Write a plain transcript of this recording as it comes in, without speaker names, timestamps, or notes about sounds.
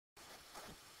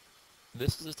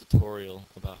This is a tutorial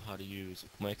about how to use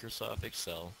Microsoft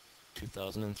Excel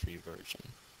 2003 version.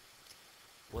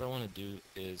 What I want to do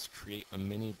is create a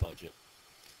mini budget.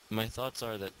 My thoughts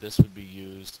are that this would be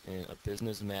used in a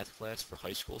business math class for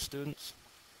high school students.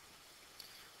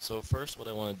 So first what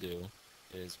I want to do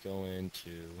is go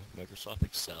into Microsoft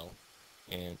Excel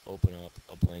and open up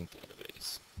a blank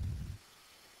database.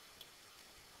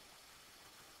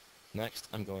 Next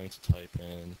I'm going to type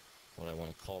in what I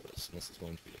want to call this, and this is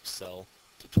going to be Excel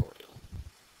tutorial.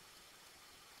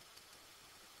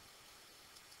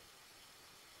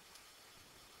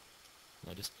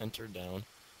 I just enter down,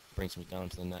 brings me down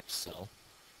to the next cell.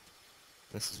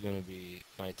 This is going to be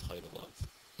my title of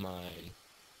my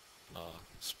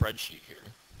spreadsheet here,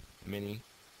 mini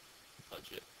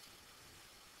budget.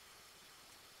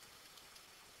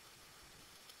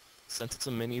 Since it's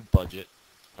a mini budget,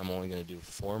 I'm only going to do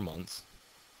 4 months.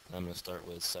 I'm going to start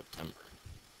with September.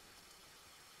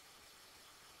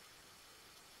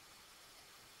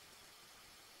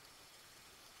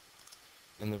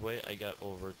 And the way I got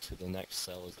over to the next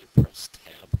cell is I press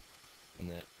tab, and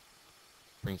that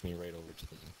brings me right over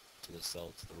to the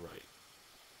cell to the right.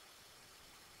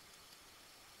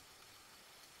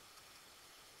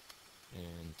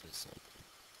 And December.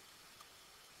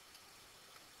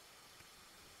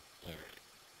 Alright.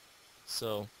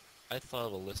 So I thought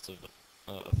of a list of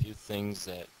a few things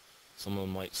that someone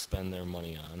might spend their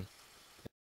money on.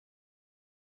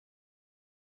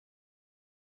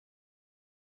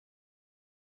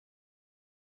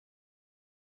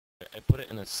 I put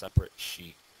it in a separate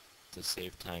sheet to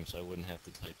save time so I wouldn't have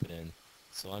to type it in.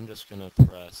 So I'm just going to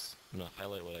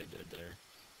highlight what I did there,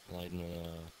 and I'm going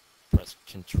to press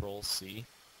Control C,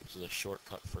 which is a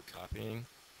shortcut for copying,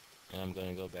 and I'm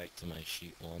going to go back to my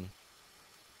sheet 1,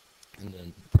 and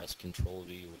then press Control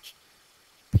V, which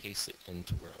pastes it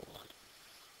into where I want it.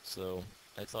 So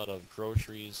I thought of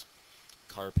groceries,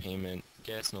 car payment,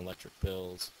 gas and electric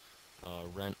bills,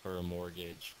 rent or a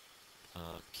mortgage,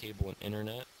 cable and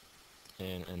internet,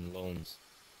 and loans.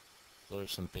 Those are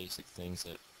some basic things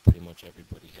that pretty much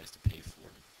everybody has to pay for.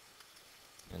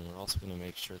 And we're also going to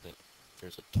make sure that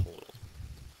there's a total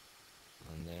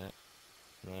on that.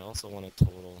 And I also want a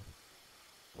total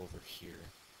over here.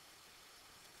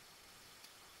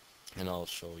 And I'll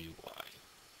show you why.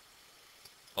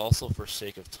 Also, for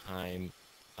sake of time,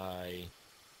 I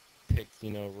picked,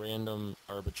 random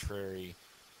arbitrary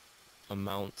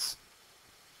amounts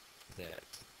that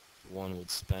one would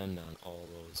spend on all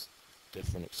those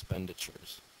different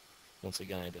expenditures. Once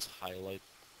again, I just highlight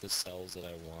the cells that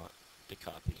I want to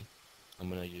copy. I'm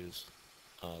going to use,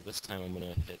 this time I'm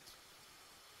going to hit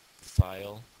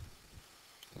File,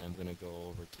 and I'm going to go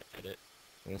over to Edit.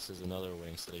 And this is another way,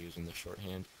 instead of using the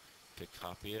shorthand, to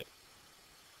copy it.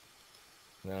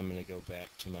 Then I'm going to go back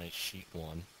to my sheet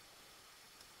 1.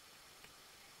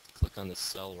 Click on the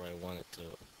cell where I want it to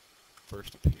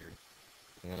first appear.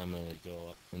 And then I'm going to go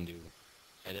up and do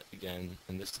Edit again,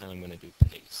 and this time I'm going to do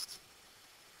Paste.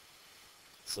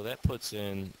 So that puts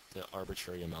in the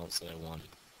arbitrary amounts that I wanted.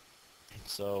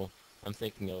 So I'm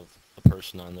thinking of a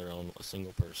person on their own, a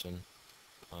single person,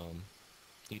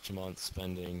 each month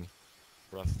spending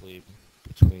roughly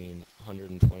between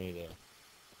 120 to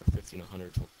or 50 to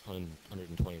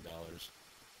 120 dollars.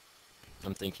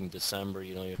 I'm thinking December,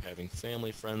 you're having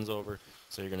family, friends over,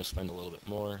 so you're going to spend a little bit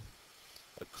more.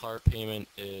 A car payment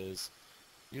is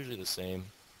usually the same.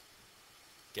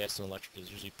 Gas and electric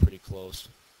is usually pretty close.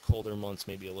 Colder months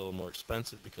may be a little more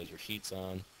expensive because your heat's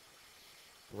on.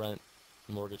 Rent,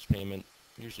 mortgage payment,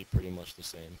 usually pretty much the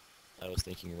same. I was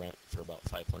thinking rent for about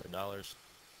 $500.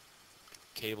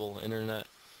 Cable, internet,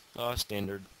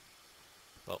 standard,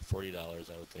 about $40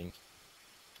 I would think.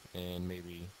 And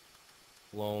maybe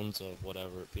loans of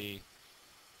whatever it be,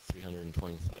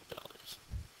 $325.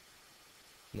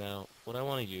 Now, what I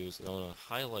want to use is I want to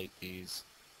highlight these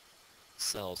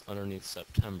cells underneath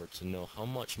September to know how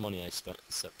much money I spent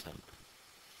in September.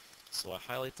 So I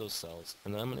highlight those cells,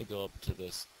 and then I'm going to go up to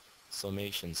this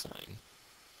summation sign,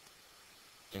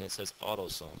 and it says auto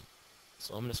sum.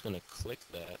 So I'm just going to click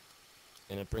that,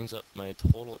 and it brings up my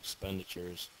total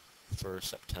expenditures for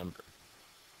September.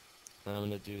 Then I'm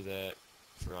going to do that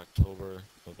for October,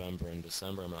 November, and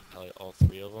December. I'm going to highlight all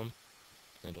 3 of them,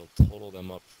 and it'll total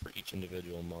them up for each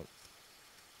individual month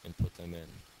and put them in.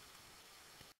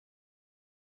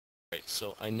 Alright,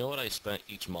 so I know what I spent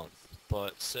each month,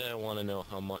 but say I want to know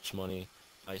how much money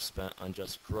I spent on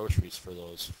just groceries for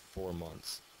those 4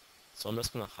 months. So I'm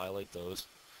just going to highlight those,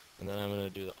 and then I'm going to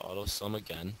do the auto sum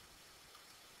again,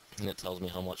 and it tells me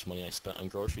how much money I spent on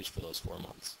groceries for those 4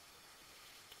 months.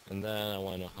 And then I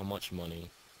want to know how much money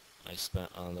I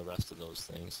spent on the rest of those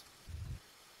things.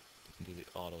 do the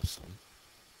auto sum.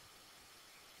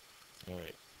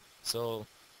 Alright, so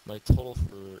my total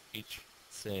for each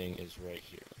thing is right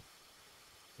here.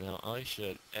 Now I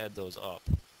should add those up,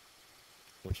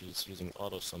 which is using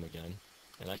auto sum again,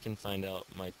 and I can find out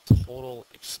my total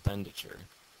expenditure.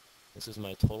 This is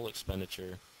my total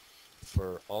expenditure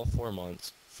for all 4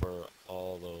 months for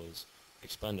all those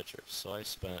expenditures. So I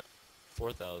spent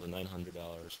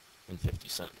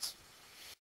 $4,900.50.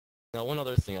 Now one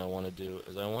other thing I want to do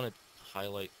is I want to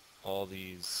highlight all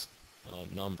these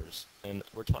numbers, and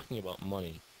we're talking about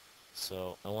money,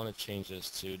 so I want to change this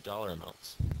to dollar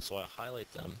amounts. So I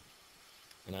highlight them,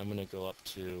 and I'm going to go up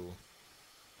to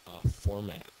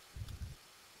format,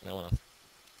 and I want to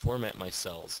format my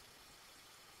cells.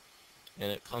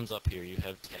 And it comes up here. You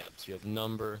have tabs. You have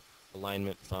number,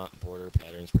 alignment, font, border,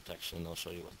 patterns, protection, and I'll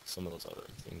show you what some of those other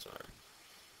things are.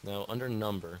 Now under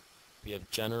number, we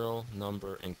have general,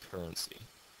 number, and currency.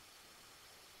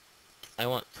 I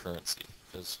want currency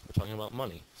because we're talking about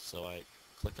money, so I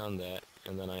click on that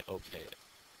and then I OK it.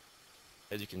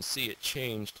 As you can see, it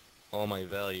changed all my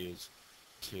values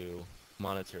to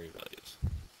monetary values.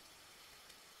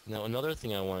 Now another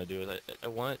thing I want to do is I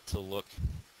want it to look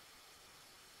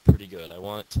pretty good. I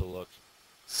want it to look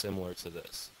similar to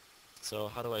this. So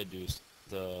how do I do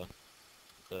the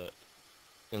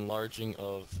enlarging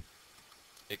of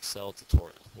Excel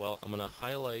tutorial? Well, I'm going to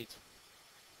highlight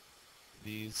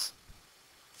these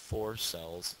 4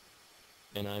 cells,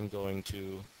 and I'm going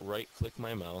to right click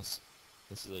my mouse,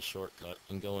 this is a shortcut,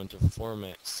 and go into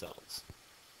format cells.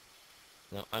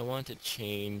 Now I want to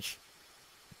change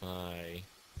my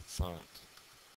font.